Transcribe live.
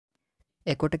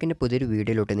എക്കോടെക്കിൻ്റെ പുതിയൊരു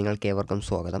വീഡിയോയിലോട്ട് നിങ്ങൾക്കേവർക്കും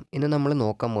സ്വാഗതം. ഇന്ന് നമ്മൾ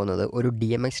നോക്കാൻ പോകുന്നത് ഒരു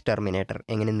DMX ടെർമിനേറ്റർ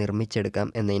എങ്ങനെ നിർമ്മിച്ചെടുക്കാം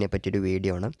എന്നതിനെ പറ്റിയൊരു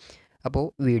വീഡിയോ ആണ്. അപ്പോൾ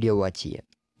വീഡിയോ വാച്ച് ചെയ്യുക.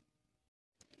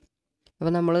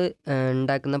 അപ്പോൾ നമ്മൾ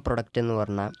ഉണ്ടാക്കുന്ന പ്രൊഡക്റ്റ് എന്ന്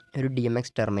പറഞ്ഞാൽ ഒരു DMX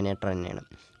ടെർമിനേറ്റർ തന്നെയാണ്.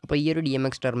 അപ്പോൾ ഈ ഒരു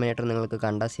DMX ടെർമിനേറ്റർ നിങ്ങൾക്ക്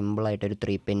കണ്ടാൽ സിമ്പിളായിട്ടൊരു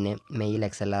 3 പിൻ മെയിൽ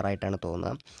XLR ആയിട്ടാണ്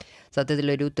തോന്നുക.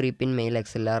 സത്യത്തിലൊരു 3 പിൻ മെയിൽ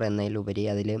XLR എന്നതിലുപരി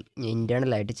അതിൽ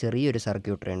ഇൻറ്റേർണലായിട്ട് ചെറിയൊരു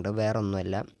സർക്യൂട്ടറി ഉണ്ട്. വേറെ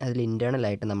ഒന്നുമല്ല, അതിൽ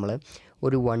ഇൻറ്റേർണലായിട്ട് നമ്മൾ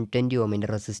ഒരു 120 ഓമിൻ്റെ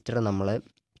റെസിസ്റ്റർ നമ്മൾ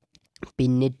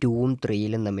പിന്നെ 2ഉം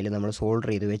 3യിലും തമ്മിൽ നമ്മൾ സോൾഡർ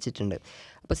ചെയ്ത് വെച്ചിട്ടുണ്ട്.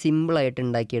 അപ്പോൾ സിമ്പിളായിട്ട്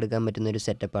ഉണ്ടാക്കിയെടുക്കാൻ പറ്റുന്നൊരു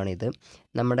സെറ്റപ്പാണിത്.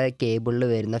 നമ്മുടെ കേബിളിൽ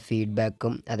വരുന്ന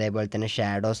ഫീഡ്ബാക്കും അതേപോലെ തന്നെ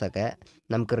ഷാഡോസൊക്കെ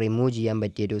നമുക്ക് റിമൂവ് ചെയ്യാൻ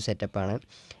പറ്റിയൊരു സെറ്റപ്പാണ്.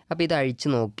 അപ്പോൾ ഇത് അഴിച്ച്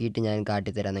നോക്കിയിട്ട് ഞാൻ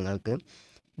കാട്ടിത്തരാം നിങ്ങൾക്ക്.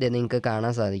 ഇത് നിങ്ങൾക്ക്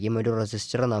കാണാൻ സാധിക്കും, ഒരു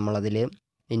റെസിസ്റ്റർ നമ്മളതിൽ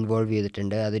ഇൻവോൾവ്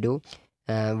ചെയ്തിട്ടുണ്ട്. അതൊരു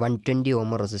 120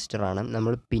 ഓം റെസിസ്റ്ററാണ്.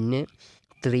 നമ്മൾ പിന്നെ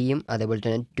 3യും അതേപോലെ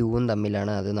തന്നെ 2ഉം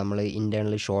തമ്മിലാണ് അത് നമ്മൾ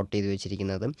ഇൻറ്റേർണലി ഷോർട്ട് ചെയ്ത്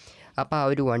വെച്ചിരിക്കുന്നത്. അപ്പോൾ ആ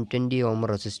ഒരു 120 ഓം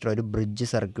റെസിസ്റ്റർ ഒരു ബ്രിഡ്ജ്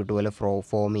സർക്യൂട്ട് പോലെ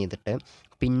ഫോം ചെയ്തിട്ട്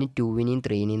പിന്നെ 2നെയും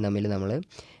 3നെയും തമ്മിൽ നമ്മൾ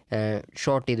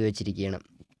ഷോർട്ട് ചെയ്ത് വെച്ചിരിക്കുകയാണ്.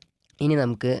 ഇനി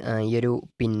നമുക്ക് ഈ ഒരു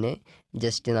പിന്ന്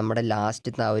ജസ്റ്റ് നമ്മുടെ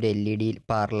ലാസ്റ്റത്തെ ആ ഒരു LED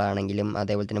പാർലാണെങ്കിലും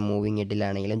അതേപോലെ തന്നെ മൂവിങ്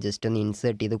ഹെഡിലാണെങ്കിലും ജസ്റ്റ് ഒന്ന്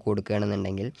ഇൻസേർട്ട് ചെയ്ത്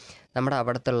കൊടുക്കുകയാണെന്നുണ്ടെങ്കിൽ നമ്മുടെ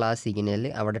അവിടത്തുള്ള ആ സിഗ്നൽ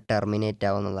അവിടെ ടെർമിനേറ്റ്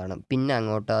ആവുന്നതാണ്. പിന്നെ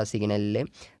അങ്ങോട്ട് ആ സിഗ്നലിൽ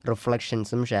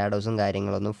റിഫ്ലക്ഷൻസും ഷാഡോസും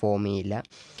കാര്യങ്ങളൊന്നും ഫോം ചെയ്യില്ല.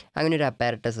 അങ്ങനെ ഒരു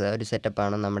അപ്പാരറ്റസ് ഒരു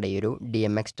സെറ്റപ്പാണ് നമ്മുടെ ഈ ഒരു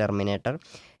DMX ടെർമിനേറ്റർ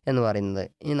എന്ന് പറയുന്നത്.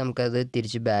 ഇനി നമുക്കത്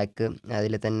തിരിച്ച്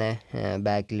അതിൽ തന്നെ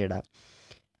ബാക്കിലിടാം.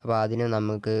 അപ്പോൾ അതിന്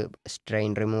നമുക്ക്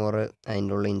സ്ട്രെയിൻ റിമൂവർ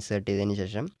അതിൻ്റെ ഉള്ളിൽ ഇൻസേർട്ട് ചെയ്തതിന്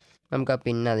ശേഷം നമുക്ക് ആ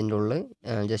പിന്നെ അതിൻ്റെ ഉള്ളിൽ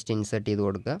ജസ്റ്റ് ഇൻസേർട്ട് ചെയ്ത്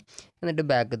കൊടുക്കുക. എന്നിട്ട്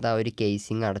ബാക്കത്തെ ആ ഒരു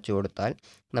കേസിങ് അടച്ചു കൊടുത്താൽ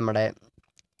നമ്മുടെ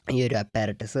ഈ ഒരു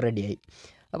അപ്പാരറ്റസ് റെഡിയായി.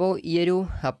 അപ്പോൾ ഈ ഒരു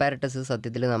അപ്പാരറ്റസ്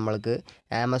സത്യത്തിൽ നമ്മൾക്ക്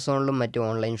ആമസോണിലും മറ്റ്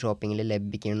ഓൺലൈൻ ഷോപ്പിങ്ങിൽ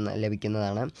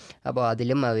ലഭിക്കുന്നതാണ്. അപ്പോൾ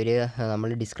അതിലും നമ്മൾ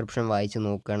ഡിസ്ക്രിപ്ഷൻ വായിച്ച്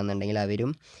നോക്കുകയാണെന്നുണ്ടെങ്കിൽ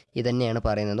അവരും ഇതന്നെയാണ്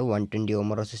പറയുന്നത്. 120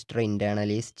 ഓം റെസിസ്റ്റർ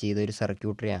ഇൻറ്റേർണലൈസ് ചെയ്തൊരു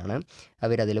സർക്യൂട്ടറിയാണ്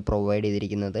അവരതിൽ പ്രൊവൈഡ്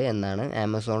ചെയ്തിരിക്കുന്നത് എന്നാണ്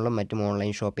ആമസോണിലും മറ്റും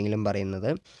ഓൺലൈൻ ഷോപ്പിങ്ങിലും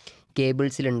പറയുന്നത്.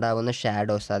 കേബിൾസിലുണ്ടാകുന്ന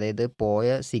ഷാഡോസ്, അതായത്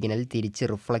പോയ സിഗ്നൽ തിരിച്ച്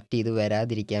റിഫ്ലക്റ്റ് ചെയ്ത്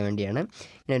വരാതിരിക്കാൻ വേണ്ടിയാണ്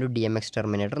ഇങ്ങനൊരു DMX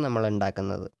ടെർമിനേറ്റർ നമ്മൾ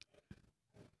ഉണ്ടാക്കുന്നത്.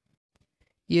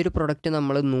 ഈ ഒരു പ്രൊഡക്റ്റ്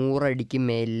നമ്മൾ 100 അടിക്ക്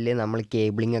മേലിൽ നമ്മൾ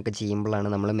കേബിളിംഗ് ഒക്കെ ചെയ്യുമ്പോഴാണ്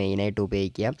നമ്മൾ മെയിനായിട്ട്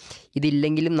ഉപയോഗിക്കുക.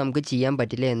 ഇതില്ലെങ്കിലും നമുക്ക് ചെയ്യാൻ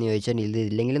പറ്റില്ല എന്ന് ചോദിച്ചാൽ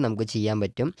ഇതില്ലെങ്കിലും നമുക്ക് ചെയ്യാൻ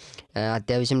പറ്റും.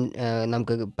 അത്യാവശ്യം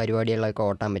നമുക്ക് പരിപാടികളൊക്കെ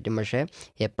ഓട്ടാൻ പറ്റും. പക്ഷേ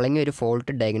എപ്പോഴെങ്കിലും ഒരു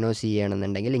ഫോൾട്ട് ഡയഗ്നോസ്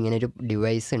ചെയ്യുകയാണെന്നുണ്ടെങ്കിൽ ഇങ്ങനൊരു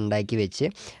ഡിവൈസ് ഉണ്ടാക്കി വെച്ച്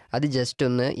അത് ജസ്റ്റ്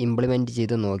ഒന്ന് ഇംപ്ലിമെൻറ്റ്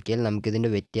ചെയ്ത് നോക്കിയാൽ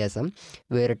നമുക്കിതിൻ്റെ വ്യത്യാസം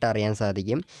വേറിട്ട് അറിയാൻ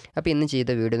സാധിക്കും. അപ്പോൾ ഇന്ന്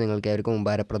ചെയ്ത വീഡിയോ നിങ്ങൾക്ക് ഏവർക്കും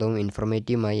ഉപകാരപ്രദവും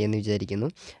ഇൻഫോർമേറ്റീവുമായി എന്ന് വിചാരിക്കുന്നു.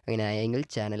 അങ്ങനെ ആയെങ്കിൽ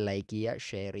ചാനൽ ലൈക്ക് ചെയ്യുക,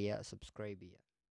 ഷെയർ ചെയ്യുക, സബ്സ്ക്രൈബ് ചെയ്യുക.